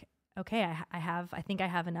 like, okay, I think I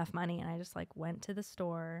have enough money. And I just like went to the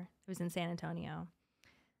store. It was in San Antonio.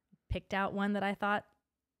 Picked out one that I thought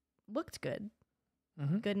looked good.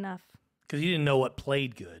 Mm-hmm. Good enough. Because you didn't know what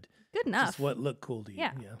played good. Good enough. Just what looked cool to you.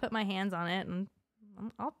 Yeah. Put my hands on it and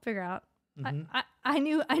I'll figure out. Mm-hmm. I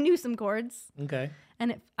knew some chords. Okay.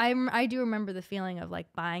 And I do remember the feeling of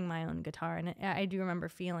like buying my own guitar, and I do remember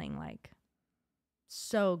feeling like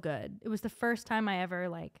so good. It was the first time I ever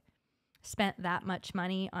like spent that much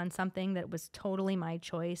money on something that was totally my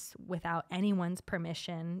choice without anyone's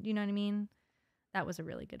permission. You know what I mean? That was a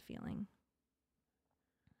really good feeling.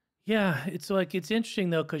 Yeah, it's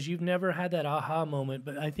interesting though, because you've never had that aha moment,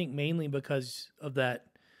 but I think mainly because of that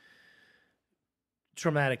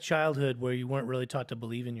traumatic childhood where you weren't really taught to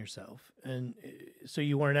believe in yourself. And so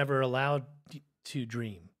you weren't ever allowed to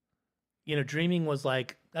dream. Dreaming was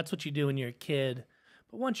like, that's what you do when you're a kid.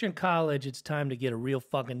 But once you're in college, it's time to get a real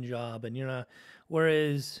fucking job. And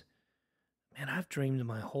whereas, man, I've dreamed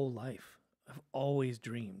my whole life. I've always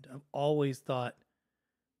dreamed. I've always thought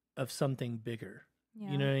of something bigger.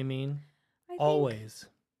 Yeah. You know what I mean? Always.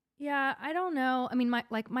 Yeah, I don't know. I mean,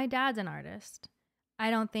 my dad's an artist. I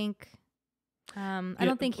don't think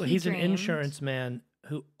he's an insurance man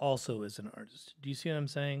who also is an artist. Do you see what I'm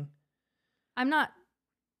saying? I'm not.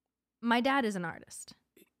 My dad is an artist.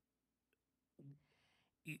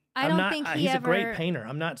 I don't think he's a great painter.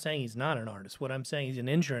 I'm not saying he's not an artist. What I'm saying, he's an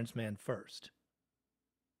insurance man first.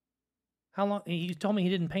 How long? You told me he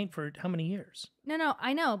didn't paint for how many years? No,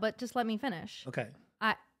 I know, but just let me finish. Okay.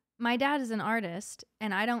 My dad is an artist,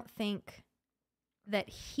 and I don't think that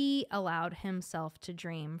he allowed himself to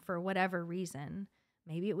dream for whatever reason.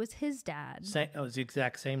 Maybe it was his dad. It was the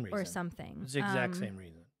exact same reason. Or something. It was the exact same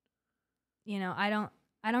reason. You know, I don't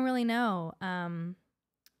really know.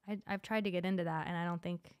 I've tried to get into that, and I don't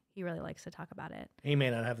think he really likes to talk about it. He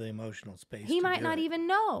may not have the emotional space. He might not even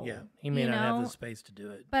know. Yeah, he may not have the space to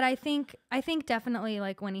do it. But I think definitely,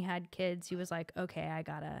 like, when he had kids, he was like, okay, I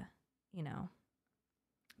gotta,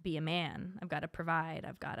 be a man. I've got to provide.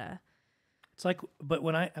 I've got to. It's like, but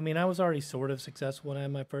when I was already sort of successful when I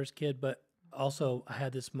had my first kid, but also I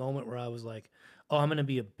had this moment where I was like, oh, I'm going to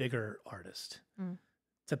be a bigger artist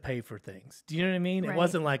to pay for things. Do you know what I mean? Right. It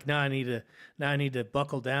wasn't like, now I need to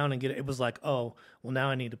buckle down and get it. It was like, oh, well, now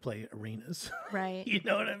I need to play arenas. Right. You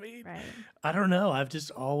know what I mean? Right. I don't know. I've just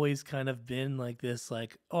always kind of been like this,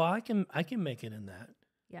 like, oh, I can make it in that.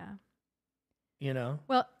 Yeah. You know?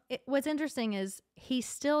 Well, what's interesting is he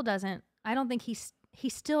still doesn't, I don't think he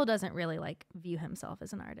still doesn't really like view himself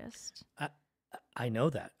as an artist. I know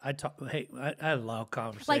that. I had a long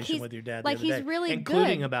conversation with your dad the like other he's day, really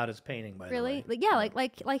including good. about his painting, by really? the way. Yeah,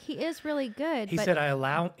 like he is really good. He said,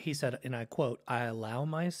 and I quote, I allow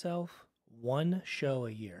myself one show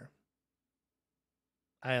a year.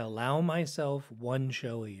 I allow myself one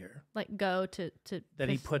show a year. Like go to that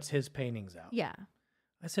he puts his paintings out. Yeah.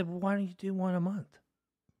 I said, well, why don't you do one a month?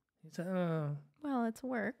 He said, oh. Well, it's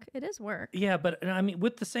work. It is work. Yeah, but I mean,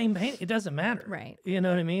 with the same paint, it doesn't matter. Right. You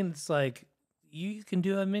know what I mean? It's like, you can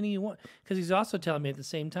do how many you want. Because he's also telling me at the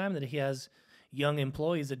same time that he has young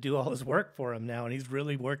employees that do all his work for him now, and he's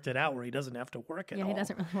really worked it out where he doesn't have to work at all. Yeah, he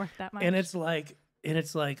doesn't really work that much. And it's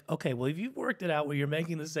like, okay, well, if you've worked it out where you're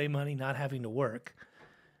making the same money, not having to work,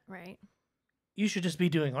 right, you should just be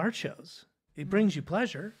doing art shows. It brings you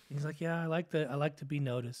pleasure. He's like, yeah, I like to be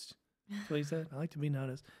noticed. That's what he said. I like to be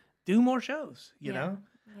noticed. Do more shows, you know?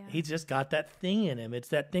 Yeah. He's just got that thing in him. It's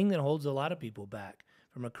that thing that holds a lot of people back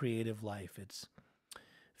from a creative life. It's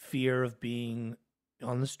fear of being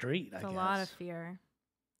on the street, I guess. It's a lot of fear.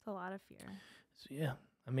 It's a lot of fear. So, yeah.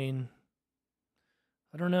 I mean,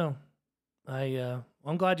 I don't know.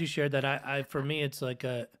 I'm glad you shared that. For me, it's like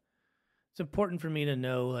it's important for me to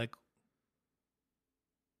know, like,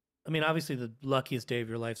 I mean, obviously the luckiest day of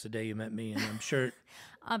your life's the day you met me, and I'm sure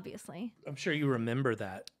obviously. I'm sure you remember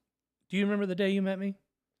that. Do you remember the day you met me?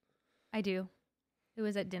 I do. It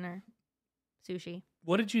was at dinner. Sushi.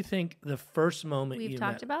 What did you think the first moment We've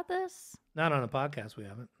talked about this? Not on a podcast, we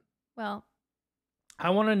haven't. Well, I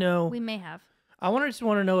want to know. We may have. I just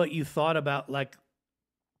want to know what you thought about, like,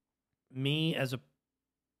 me as a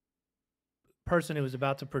person who was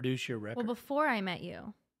about to produce your record. Well, before I met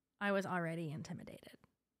you, I was already intimidated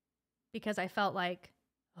because I felt like,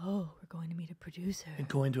 oh, we're going to meet a producer. And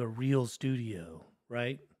going to a real studio,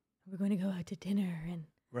 right? We're going to go out to dinner and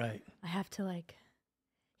right. I have to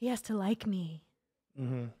he has to like me.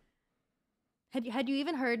 Mm-hmm. Had you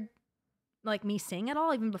even heard like me sing at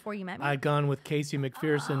all, even before you met me? I'd gone with Casey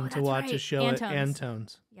McPherson to watch a show at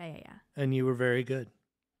Antone's. Yeah. And you were very good.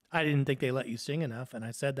 I didn't think they let you sing enough, and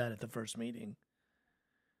I said that at the first meeting.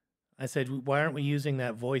 I said, why aren't we using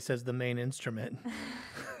that voice as the main instrument?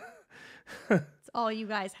 It's all you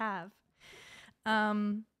guys have.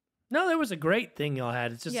 No, there was a great thing y'all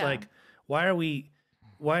had. It's just like, why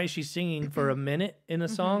is she singing for a minute in a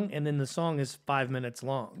song, and then the song is 5 minutes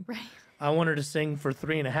long? Right. I want her to sing for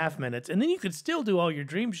 3.5 minutes, and then you could still do all your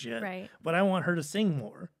dream shit. Right. But I want her to sing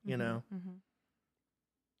more, you know? Mm-hmm.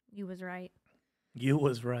 You was right. You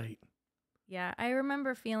was right. Yeah, I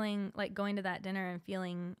remember feeling like going to that dinner and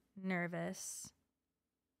feeling nervous.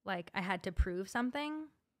 Like I had to prove something.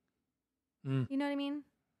 You know what I mean?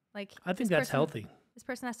 Like I think that's healthy. This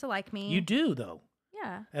person has to like me. You do, though.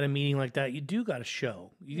 Yeah. At a meeting like that, you do got to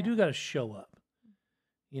show. You do got to show up.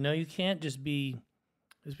 You know, you can't just be.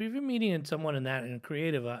 If you're meeting someone in a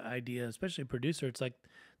creative idea, especially a producer, it's like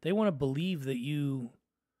they want to believe that you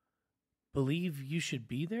believe you should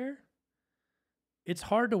be there. It's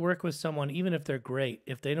hard to work with someone, even if they're great,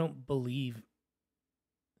 if they don't believe.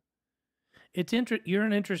 You're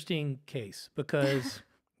an interesting case because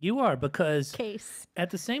you are, because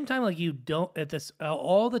at the same time, like you don't,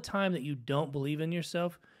 all the time that you don't believe in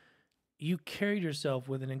yourself, you carried yourself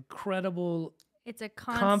with an incredible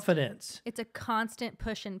confidence. It's a constant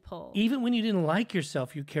push and pull. Even when you didn't like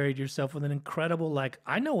yourself, you carried yourself with an incredible, like,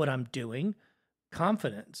 I know what I'm doing,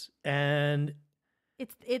 confidence. And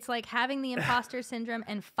it's like having the imposter syndrome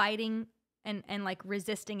and fighting and like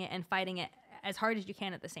resisting it and fighting it as hard as you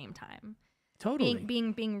can at the same time. Totally.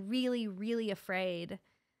 Being really, really afraid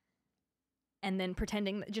and then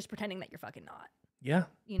just pretending that you're fucking not. Yeah.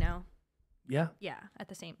 You know? Yeah. Yeah. At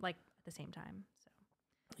the same time. So.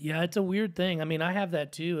 Yeah, it's a weird thing. I mean, I have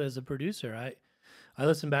that too as a producer. I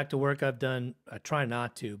listen back to work I've done. I try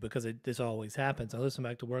not to because this always happens. I listen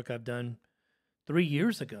back to work I've done 3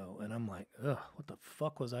 years ago, and I'm like, ugh, what the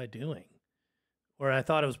fuck was I doing? Or I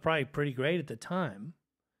thought it was probably pretty great at the time.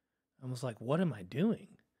 I was like, what am I doing?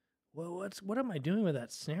 Well, what am I doing with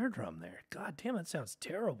that snare drum there? God damn, it sounds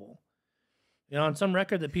terrible. You know, on some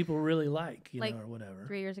record that people really like, you know, or whatever.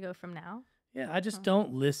 3 years ago from now? Yeah, I just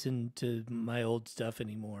don't listen to my old stuff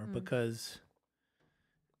anymore because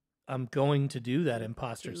I'm going to do that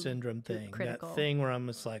imposter syndrome thing. That thing where I'm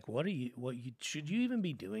just like, should you even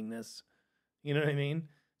be doing this? You know what I mean?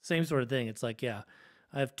 Same sort of thing. It's like, yeah,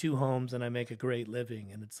 I have 2 homes and I make a great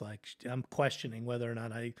living. And it's like, I'm questioning whether or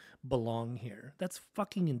not I belong here. That's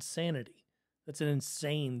fucking insanity. That's an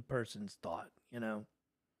insane person's thought, you know?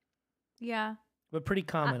 Yeah. But pretty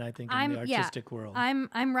common, I think, in the artistic world.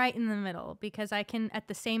 I'm right in the middle because I can, at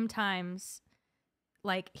the same times,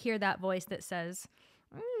 like, hear that voice that says,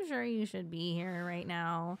 I'm sure you should be here right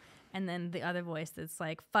now. And then the other voice that's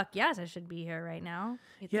like, fuck yes, I should be here right now.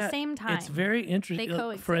 At the same time. It's very interesting. They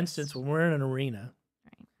coexist. For instance, when we're in an arena,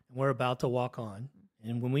 and we're about to walk on,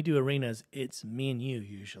 and when we do arenas, it's me and you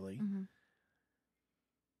usually. Mm-hmm.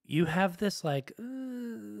 You have this like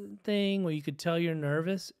thing where you could tell you're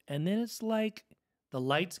nervous, and then it's like the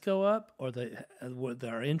lights go up or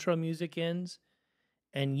our intro music ends,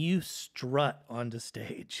 and you strut onto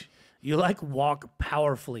stage. You like walk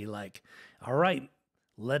powerfully, like, all right,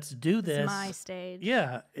 let's do this. It's my stage.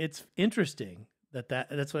 Yeah, it's interesting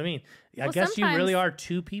that's what I mean. I guess you really are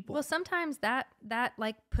 2 people. Well, sometimes that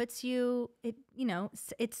like puts you, it, you know,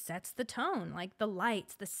 it sets the tone, like the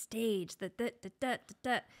lights, the stage,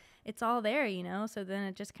 it's all there, you know. So then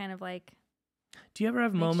it just kind of like. Do you ever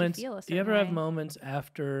have moments? Do you ever have moments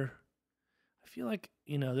after? I feel like,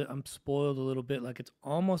 you know, I'm spoiled a little bit. Like it's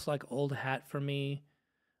almost like old hat for me.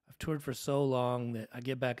 I've toured for so long that I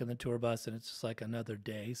get back in the tour bus and it's just like another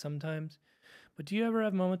day sometimes. But do you ever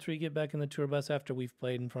have moments where you get back in the tour bus after we've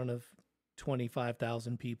played in front of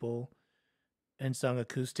 25,000 people and sung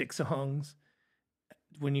acoustic songs,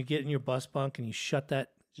 when you get in your bus bunk and you shut that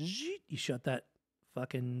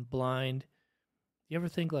fucking blind, you ever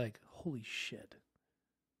think like, holy shit,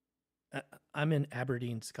 I'm in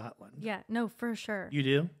Aberdeen, Scotland? Yeah, no, for sure. You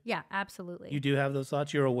do? Yeah, absolutely. You do have those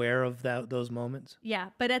thoughts? You're aware of those moments? Yeah,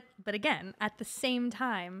 but again, at the same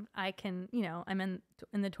time, I can, you know, I'm in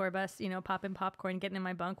the tour bus, you know, popping popcorn, getting in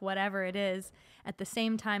my bunk, whatever it is. At the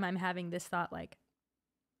same time, I'm having this thought like,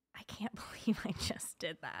 I can't believe I just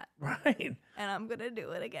did that. Right. And I'm going to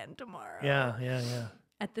do it again tomorrow. Yeah.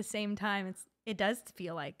 At the same time, it does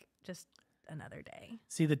feel like just another day.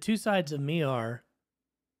 See, the 2 sides of me are,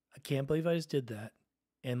 I can't believe I just did that.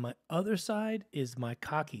 And my other side is my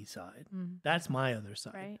cocky side. Mm. That's my other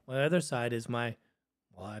side. Right. My other side is of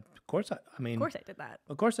course I did that.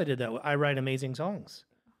 Of course I did that. I write amazing songs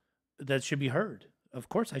that should be heard. Of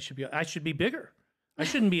course I should be bigger. I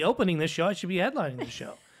shouldn't be opening this show. I should be headlining the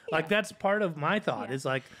show. Yeah. Like that's part of my thought is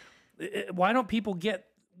like, why don't people get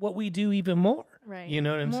what we do even more? Right. You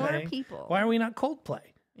know what I'm saying? More people. Why are we not Coldplay?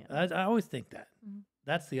 Yeah. I always think that. Mm-hmm.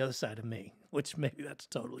 That's the other side of me, which maybe that's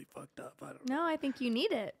totally fucked up. I don't know. No, I think you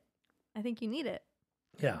need it.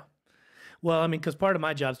 Yeah. Well, I mean, because part of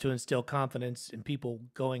my job is to instill confidence in people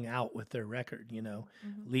going out with their record, you know,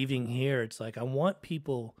 leaving here. It's like, I want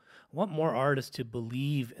more artists to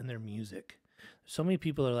believe in their music. So many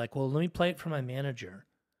people are like, well, let me play it for my manager.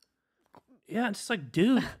 Yeah, it's just like,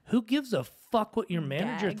 dude, who gives a fuck what your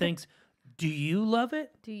manager thinks? Do you love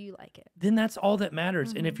it? Do you like it? Then that's all that matters.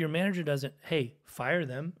 Mm-hmm. And if your manager doesn't, hey, fire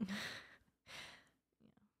them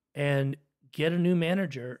and get a new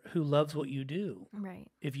manager who loves what you do. Right.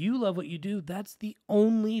 If you love what you do, that's the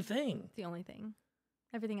only thing. It's the only thing.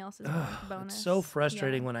 Everything else is bonus. It's so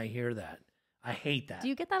frustrating when I hear that. I hate that. Do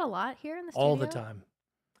you get that a lot here in the studio? All the time.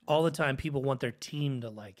 All the time. People want their team to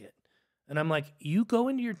like it. And I'm like, you go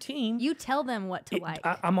into your team. You tell them what to like.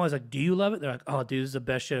 I'm always like, do you love it? They're like, oh, dude, this is the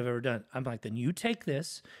best shit I've ever done. I'm like, then you take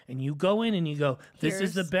this and you go in and you go, this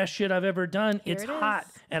is the best shit I've ever done. It's hot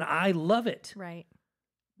and I love it. Right.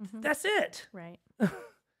 Mm-hmm. That's it. Right.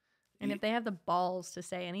 And if they have the balls to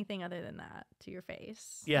say anything other than that to your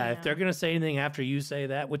face. Yeah, if they're going to say anything after you say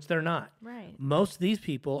that, which they're not. Right. Most of these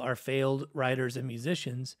people are failed writers and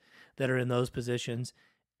musicians that are in those positions.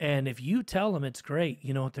 And if you tell them it's great,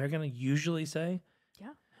 you know what they're going to usually say?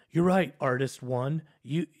 Yeah. You're right, artist one.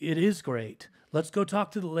 It is great. Let's go talk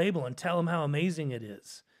to the label and tell them how amazing it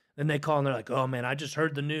is. Then they call and they're like, oh, man, I just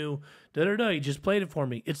heard the new da-da-da. He just played it for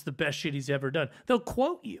me. It's the best shit he's ever done. They'll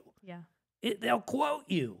quote you. Yeah. They'll quote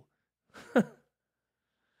you.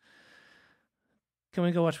 Can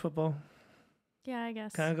we go watch football? Yeah, I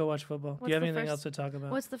guess. Can I go watch football? Do you have anything else to talk about?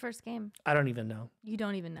 What's the first game? I don't even know. You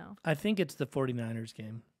don't even know. I think it's the 49ers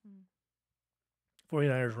game.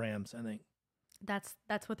 49ers Rams, I think. That's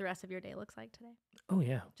what the rest of your day looks like today. Oh,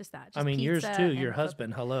 yeah. Just that. Just I mean, yours too. Your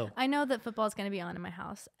husband, hello. I know that football is going to be on in my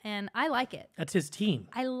house, and I like it. That's his team.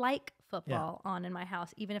 I like football on in my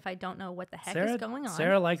house, even if I don't know what the heck is going on.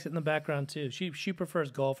 Sarah likes it in the background, too. She prefers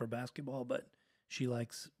golf or basketball, but she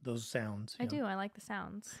likes those sounds. I do. I like the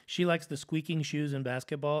sounds. She likes the squeaking shoes in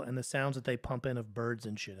basketball and the sounds that they pump in of birds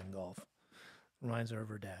and shit in golf. Reminds her of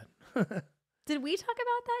her dad. Did we talk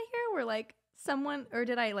about that here? Where like someone, or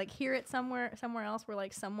did I like hear it somewhere else where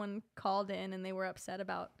like someone called in and they were upset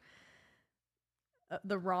about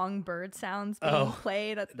the wrong bird sounds being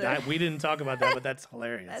played at the... we didn't talk about that, but that's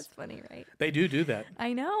hilarious. That's funny, right? They do that.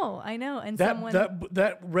 I know. And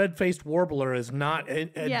that red-faced warbler is not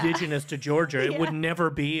indigenous to Georgia. It would never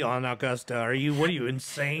be on Augusta. What are you,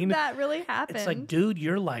 insane? That really happened. It's like, dude,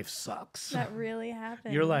 your life sucks. That really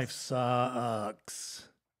happened. Your life sucks.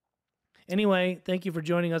 Anyway, thank you for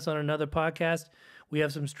joining us on another podcast. We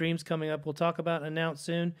have some streams coming up we'll talk about and announce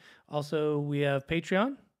soon. Also, we have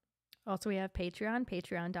Patreon.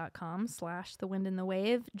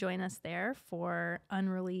 patreon.com/thewindandthewave. Join us there for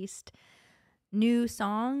unreleased new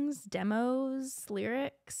songs, demos,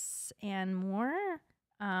 lyrics, and more.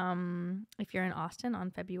 If you're in Austin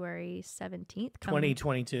on February 17th.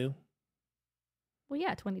 2022. Well,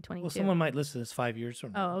 yeah, 2022. Well, someone might listen to this 5 years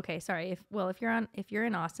from now. Oh, okay. Sorry. If you're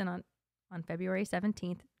in Austin on February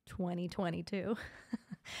 17th, 2022,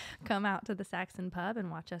 come out to the Saxon Pub and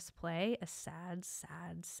watch us play a sad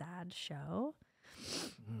show.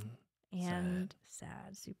 And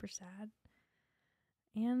sad, super sad.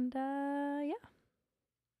 And yeah,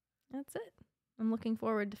 that's it. I'm looking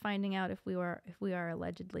forward to finding out if we are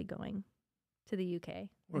allegedly going to the UK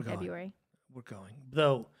in February. We're going.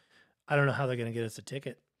 Though I don't know how they're going to get us a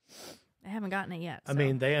ticket. I haven't gotten it yet. I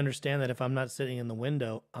mean, they understand that if I'm not sitting in the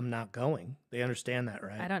window, I'm not going. They understand that,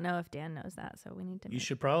 right? I don't know if Dan knows that, so we need to. You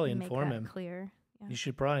should probably inform him. Clear. Yeah. You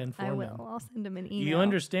should probably inform him. I will. I'll send him an email. You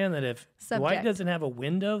understand that if Dwight doesn't have a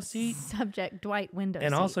window seat, Dwight window seat,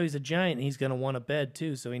 and also he's a giant, and he's going to want a bed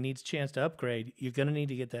too, so he needs a chance to upgrade. You're going to need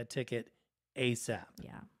to get that ticket ASAP.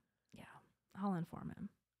 Yeah. I'll inform him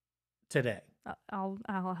today. I'll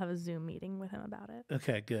have a Zoom meeting with him about it.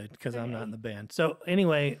 Okay, good, because I'm not in the band. So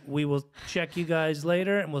anyway, we will check you guys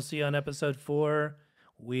later, and we'll see you on episode 4.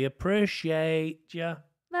 We appreciate ya.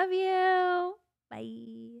 Love you.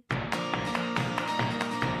 Bye.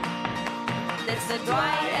 It's the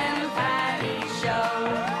Dwight and Patty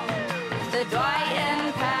Show. It's the Dwight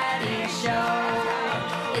and Patty Show.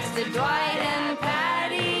 It's the Dwight and Patty